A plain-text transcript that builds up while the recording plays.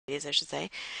I should say,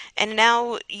 and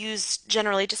now used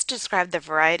generally just to describe the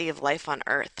variety of life on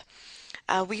Earth.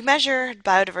 We measure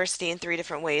biodiversity in three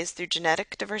different ways through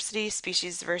genetic diversity,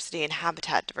 species diversity, and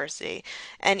habitat diversity.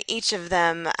 And each of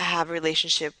them have a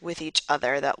relationship with each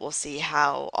other that we'll see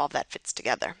how all that fits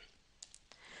together.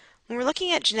 When we're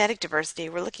looking at genetic diversity,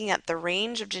 we're looking at the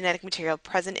range of genetic material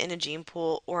present in a gene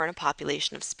pool or in a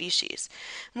population of species.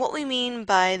 And what we mean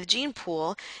by the gene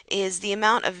pool is the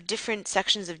amount of different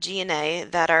sections of DNA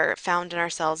that are found in our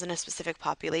cells in a specific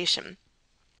population.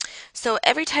 So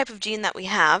every type of gene that we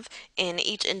have in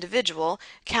each individual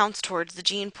counts towards the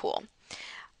gene pool.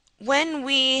 When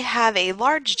we have a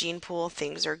large gene pool,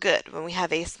 things are good. When we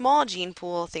have a small gene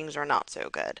pool, things are not so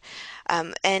good.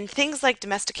 And things like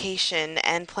domestication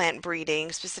and plant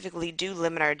breeding specifically do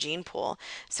limit our gene pool.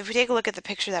 So if we take a look at the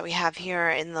picture that we have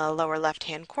here in the lower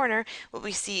left-hand corner, what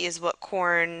we see is what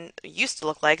corn used to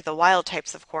look like, the wild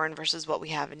types of corn versus what we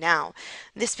have now.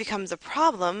 This becomes a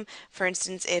problem, for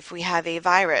instance, if we have a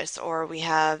virus or we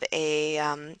have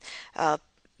a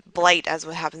blight, as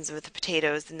what happens with the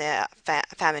potatoes in the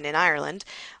famine in Ireland.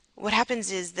 What happens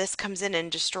is this comes in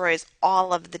and destroys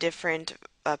all of the different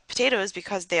potatoes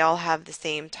because they all have the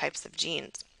same types of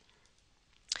genes.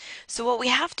 So what we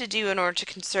have to do in order to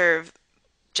conserve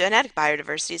genetic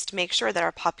biodiversity is to make sure that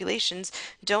our populations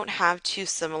don't have too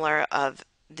similar of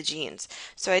the genes.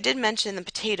 So I did mention the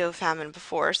potato famine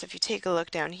before, so if you take a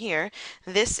look down here,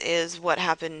 this is what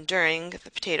happened during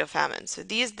the potato famine. So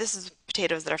this is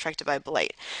potatoes that are affected by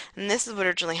blight. And this is what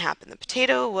originally happened. The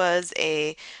potato was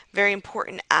a very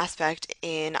important aspect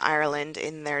in Ireland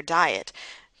in their diet,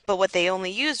 but what they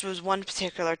only used was one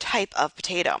particular type of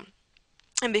potato.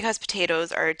 And because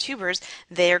potatoes are tubers,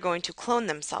 they are going to clone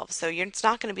themselves. So it's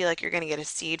not going to be like you're going to get a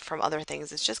seed from other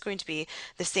things. It's just going to be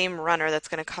the same runner that's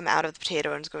going to come out of the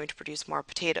potato and is going to produce more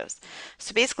potatoes.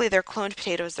 So basically, they're cloned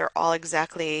potatoes. They're all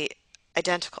exactly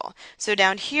identical. So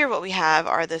down here what we have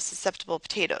are the susceptible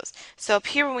potatoes. So up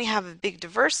here when we have a big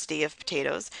diversity of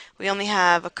potatoes, we only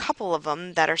have a couple of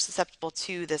them that are susceptible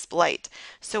to this blight.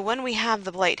 So when we have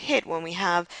the blight hit, when we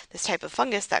have this type of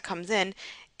fungus that comes in,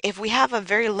 if we have a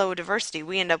very low diversity,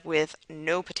 we end up with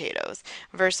no potatoes,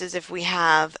 versus if we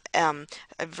have a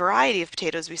variety of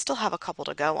potatoes, we still have a couple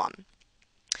to go on.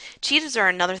 Cheetahs are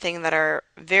another thing that are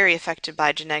very affected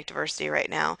by genetic diversity right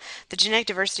now. The genetic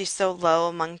diversity is so low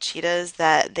among cheetahs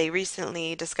that they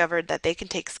recently discovered that they can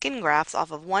take skin grafts off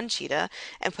of one cheetah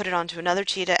and put it onto another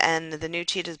cheetah, and the new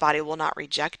cheetah's body will not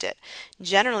reject it.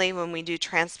 Generally, when we do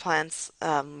transplants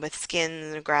with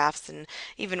skin grafts, and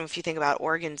even if you think about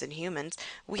organs in humans,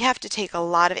 we have to take a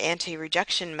lot of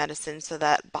anti-rejection medicine so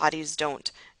that bodies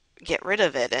don't get rid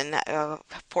of it and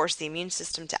force the immune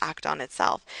system to act on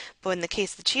itself. But in the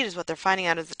case of the cheetahs, what they're finding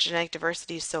out is the genetic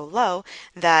diversity is so low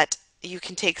that you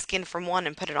can take skin from one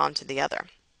and put it onto the other.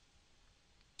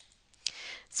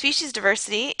 Species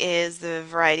diversity is the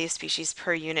variety of species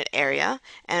per unit area,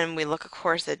 and we look, of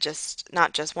course, at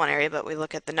not just one area, but we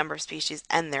look at the number of species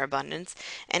and their abundance.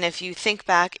 And if you think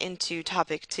back into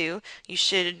topic 2, you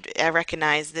should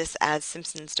recognize this as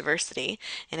Simpson's diversity,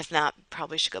 and if not,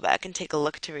 probably should go back and take a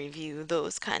look to review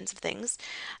those kinds of things.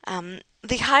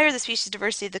 The higher the species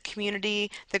diversity of the community,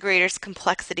 the greater its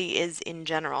complexity is in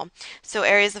general. So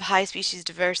areas of high species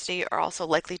diversity are also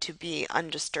likely to be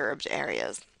undisturbed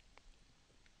areas.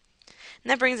 And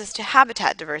that brings us to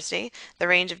habitat diversity, the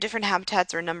range of different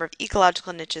habitats or number of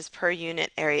ecological niches per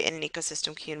unit area in an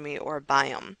ecosystem community or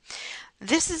biome.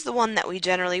 This is the one that we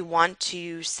generally want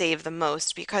to save the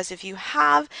most, because if you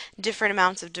have different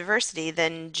amounts of diversity,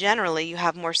 then generally you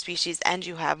have more species and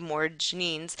you have more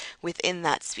genes within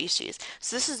that species.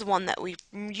 So this is the one that we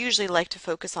usually like to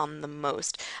focus on the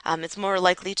most. It's more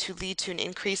likely to lead to an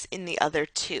increase in the other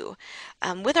two.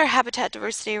 With our habitat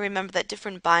diversity, remember that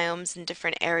different biomes and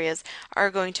different areas are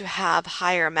going to have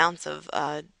higher amounts of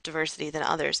diversity than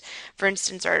others. For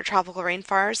instance, our tropical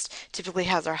rainforest typically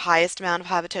has our highest amount of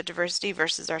habitat diversity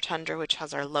versus our tundra, which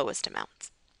has our lowest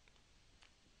amounts.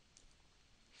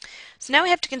 So now we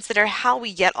have to consider how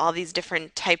we get all these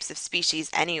different types of species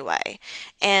anyway.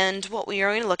 And what we are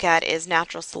going to look at is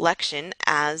natural selection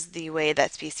as the way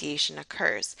that speciation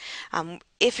occurs.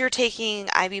 If you're taking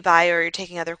IB Bio or you're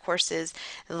taking other courses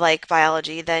like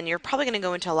biology, then you're probably going to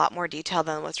go into a lot more detail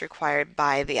than what's required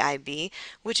by the IB,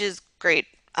 which is great.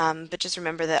 But just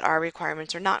remember that our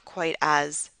requirements are not quite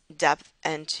as depth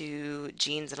into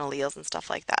genes and alleles and stuff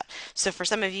like that. So for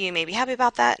some of you, you may be happy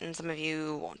about that, and some of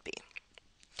you won't be.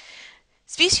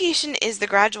 Speciation is the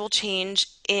gradual change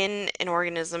in an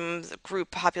organism's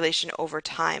group population over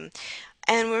time.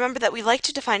 And remember that we like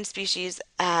to define species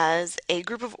as a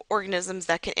group of organisms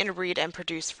that can interbreed and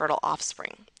produce fertile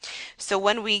offspring. So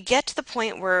when we get to the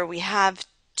point where we have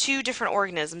two different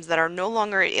organisms that are no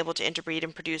longer able to interbreed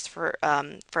and produce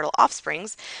fertile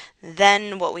offsprings,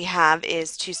 then what we have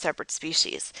is two separate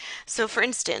species. So for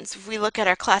instance, if we look at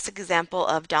our classic example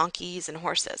of donkeys and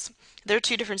horses, they're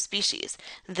two different species.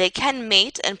 They can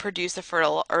mate and produce a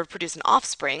fertile or produce an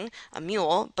offspring, a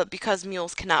mule, but because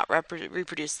mules cannot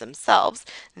reproduce themselves,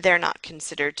 they're not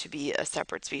considered to be a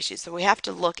separate species. So we have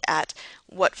to look at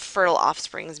what fertile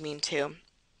offsprings mean too.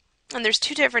 And there's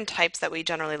two different types that we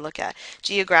generally look at,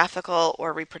 geographical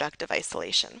or reproductive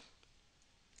isolation.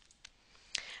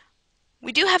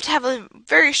 We do have to have a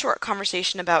very short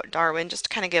conversation about Darwin just to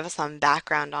kind of give us some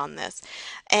background on this.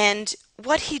 And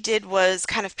what he did was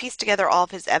kind of piece together all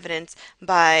of his evidence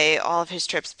by all of his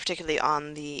trips, particularly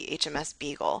on the HMS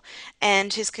Beagle.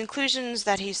 And his conclusions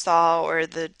that he saw, or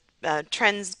the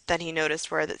trends that he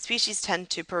noticed, were that species tend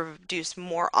to produce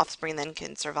more offspring than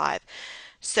can survive.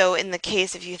 So in the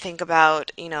case, if you think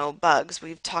about, bugs,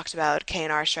 we've talked about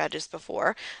KNR strategists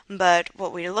before, but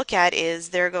what we look at is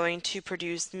they're going to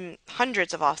produce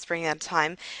hundreds of offspring at a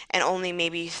time, and only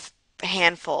maybe a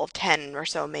handful, 10 or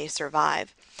so, may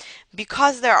survive.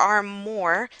 Because there are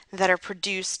more that are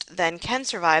produced than can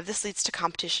survive, this leads to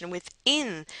competition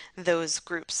within those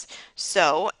groups.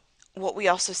 So what we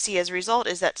also see as a result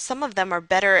is that some of them are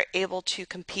better able to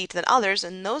compete than others,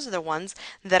 and those are the ones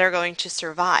that are going to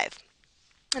survive.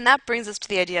 And that brings us to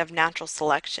the idea of natural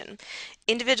selection.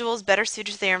 Individuals better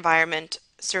suited to their environment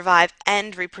survive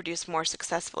and reproduce more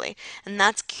successfully. And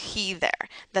that's key there,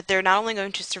 that they're not only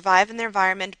going to survive in their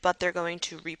environment, but they're going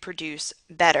to reproduce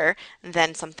better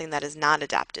than something that is not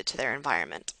adapted to their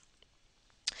environment.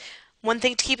 One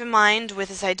thing to keep in mind with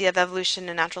this idea of evolution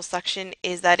and natural selection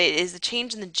is that it is a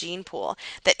change in the gene pool,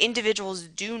 that individuals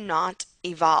do not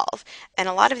evolve. And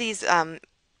a lot of these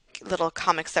little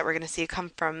comics that we're going to see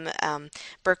come from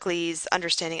Berkeley's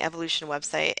Understanding Evolution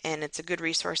website, and it's a good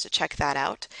resource to check that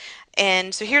out.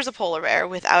 And so here's a polar bear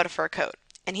without a fur coat,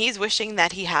 and he's wishing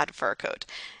that he had a fur coat.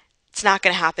 It's not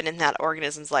going to happen in that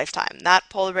organism's lifetime. That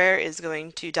polar bear is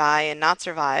going to die and not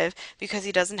survive because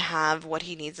he doesn't have what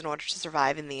he needs in order to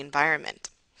survive in the environment.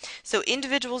 So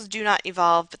individuals do not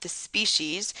evolve, but the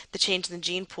species, the change in the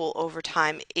gene pool over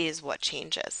time, is what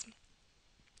changes.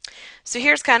 So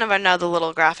here's kind of another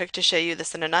little graphic to show you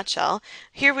this in a nutshell.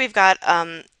 Here we've got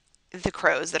the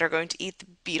crows that are going to eat the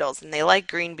beetles, and they like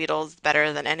green beetles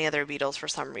better than any other beetles for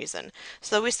some reason.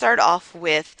 So we start off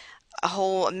with a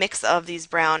whole mix of these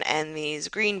brown and these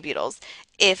green beetles.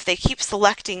 If they keep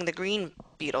selecting the green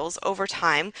beetles over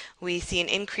time, we see an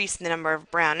increase in the number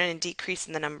of brown and a decrease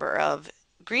in the number of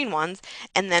green ones,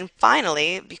 and then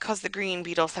finally, because the green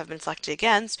beetles have been selected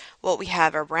against, what we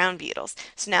have are brown beetles.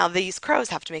 So now these crows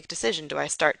have to make a decision. Do I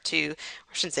start to,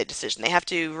 or I shouldn't say decision, they have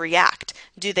to react.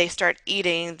 Do they start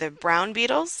eating the brown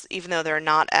beetles, even though they're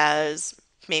not as,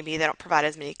 maybe they don't provide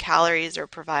as many calories or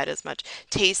provide as much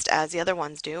taste as the other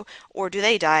ones do, or do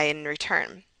they die in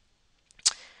return?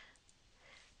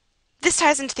 This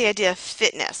ties into the idea of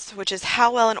fitness, which is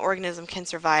how well an organism can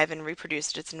survive and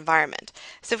reproduce in its environment.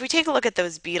 So if we take a look at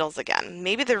those beetles again,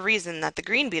 maybe the reason that the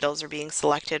green beetles are being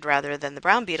selected rather than the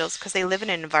brown beetles because they live in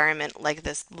an environment like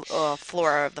this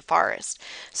flora of the forest.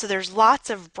 So there's lots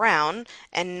of brown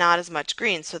and not as much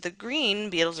green. So the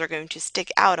green beetles are going to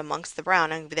stick out amongst the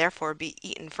brown and therefore be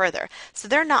eaten further. So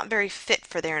they're not very fit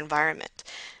for their environment.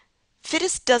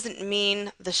 Fittest doesn't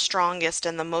mean the strongest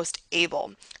and the most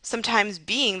able. Sometimes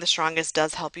being the strongest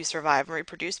does help you survive and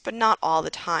reproduce, but not all the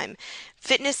time.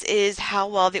 Fitness is how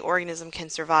well the organism can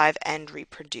survive and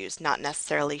reproduce, not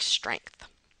necessarily strength.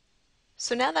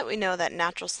 So now that we know that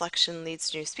natural selection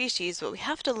leads to new species, what we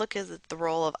have to look is at the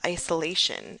role of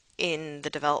isolation in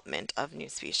the development of new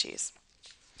species.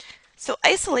 So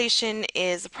isolation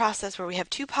is a process where we have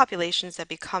two populations that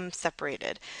become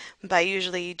separated by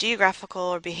usually geographical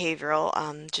or behavioral,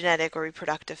 genetic or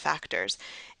reproductive factors.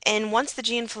 And once the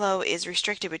gene flow is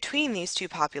restricted between these two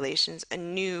populations, a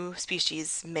new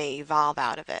species may evolve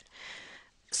out of it.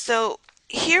 So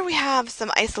here we have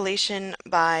some isolation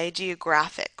by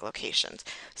geographic locations.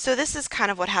 So this is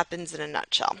kind of what happens in a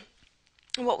nutshell.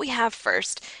 What we have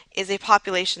first is a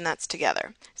population that's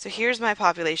together. So here's my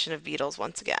population of beetles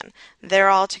once again. They're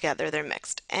all together, they're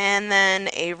mixed. And then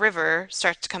a river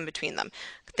starts to come between them.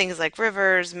 Things like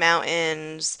rivers,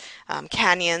 mountains,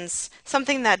 canyons,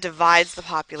 something that divides the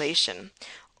population.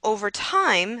 Over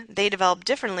time, they develop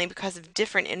differently because of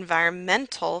different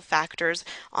environmental factors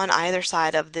on either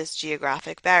side of this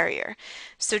geographic barrier.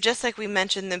 So just like we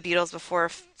mentioned the beetles before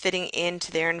fitting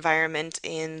into their environment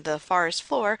in the forest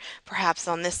floor, perhaps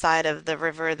on this side of the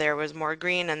river there was more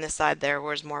green and this side there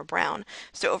was more brown.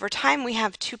 So over time we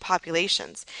have two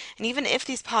populations. And even if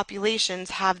these populations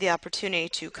have the opportunity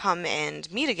to come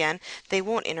and meet again, they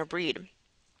won't interbreed.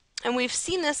 And we've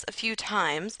seen this a few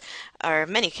times, or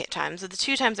many times. The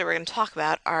two times that we're going to talk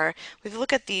about are we've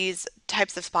looked at these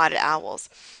types of spotted owls.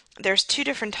 There's two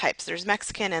different types. There's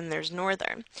Mexican and there's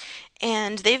northern.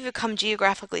 And they've become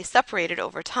geographically separated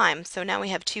over time, so now we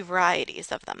have two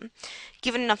varieties of them.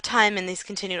 Given enough time in these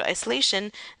continued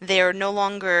isolation, they are no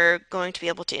longer going to be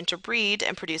able to interbreed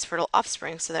and produce fertile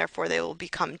offspring, so therefore they will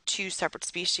become two separate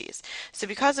species. So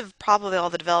because of probably all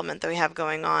the development that we have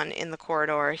going on in the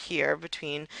corridor here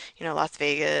between, Las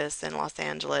Vegas and Los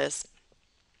Angeles,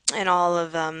 and all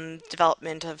of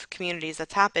development of communities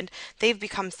that's happened, they've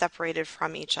become separated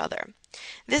from each other.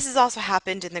 This has also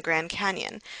happened in the Grand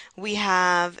Canyon. We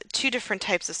have two different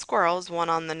types of squirrels, one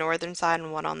on the northern side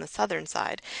and one on the southern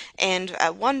side. And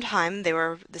at one time they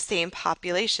were the same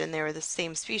population, they were the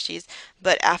same species,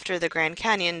 but after the Grand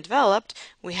Canyon developed,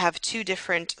 we have two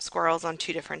different squirrels on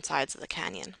two different sides of the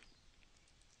canyon.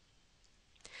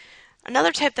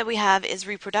 Another type that we have is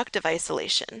reproductive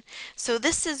isolation. So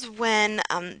this is when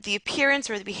the appearance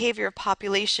or the behavior of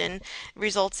population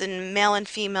results in male and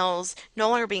females no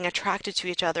longer being attracted to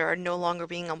each other or no longer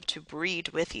being able to breed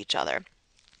with each other.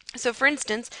 So for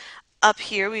instance, up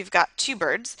here we've got two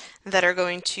birds that are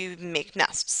going to make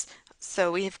nests.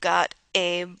 So we've got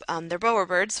they're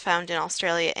bowerbirds found in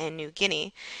Australia and New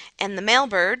Guinea, and the male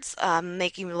birds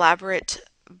make elaborate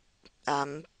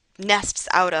um, nests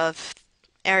out of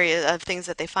areas of things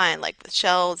that they find, like with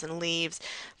shells and leaves,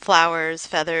 flowers,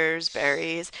 feathers,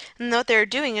 berries. And what they're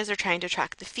doing is they're trying to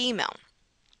attract the female.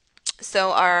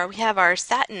 So we have our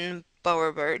satin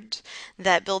bowerbird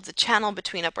that builds a channel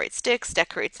between upright sticks,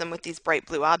 decorates them with these bright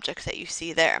blue objects that you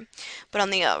see there. But on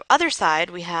the other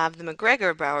side, we have the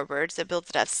McGregor bowerbirds that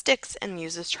builds it out of sticks and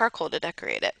uses charcoal to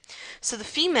decorate it. So the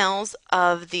females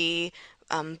of the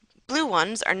blue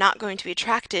ones are not going to be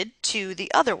attracted to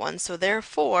the other ones, so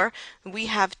therefore we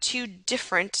have two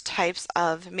different types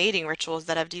of mating rituals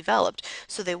that have developed,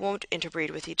 so they won't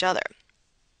interbreed with each other.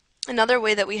 Another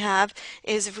way that we have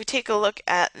is if we take a look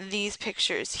at these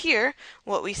pictures here,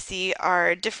 what we see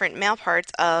are different male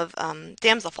parts of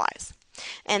damselflies.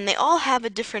 And they all have a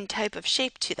different type of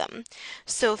shape to them.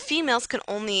 So females can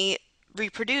only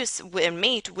reproduce and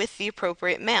mate with the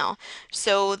appropriate male.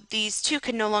 So these two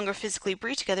can no longer physically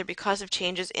breed together because of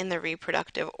changes in their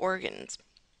reproductive organs.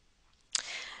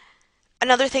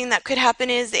 Another thing that could happen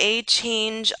is a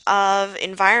change of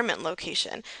environment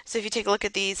location. So if you take a look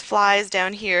at these flies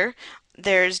down here,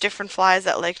 there's different flies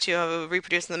that like to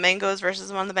reproduce in the mangoes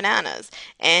versus one of the bananas.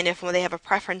 And if when they have a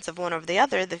preference of one over the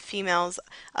other, the females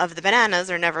of the bananas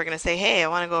are never going to say, hey, I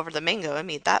want to go over to the mango and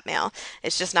meet that male.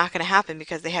 It's just not going to happen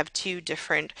because they have two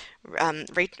different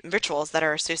rituals that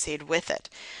are associated with it.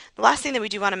 The last thing that we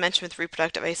do want to mention with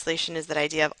reproductive isolation is that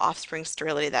idea of offspring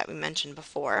sterility that we mentioned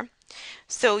before.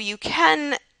 So you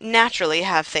can naturally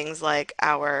have things like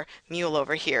our mule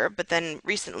over here, but then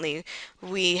recently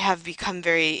we have become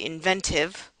very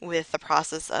inventive with the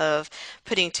process of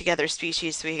putting together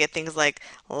species. So we get things like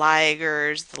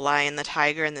ligers, the lion, the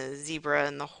tiger, and the zebra,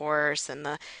 and the horse, and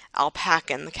the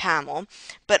alpaca, and the camel.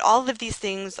 But all of these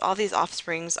things, all these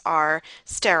offsprings are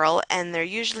sterile, and they're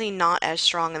usually not as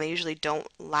strong, and they usually don't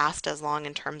last as long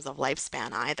in terms of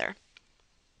lifespan either.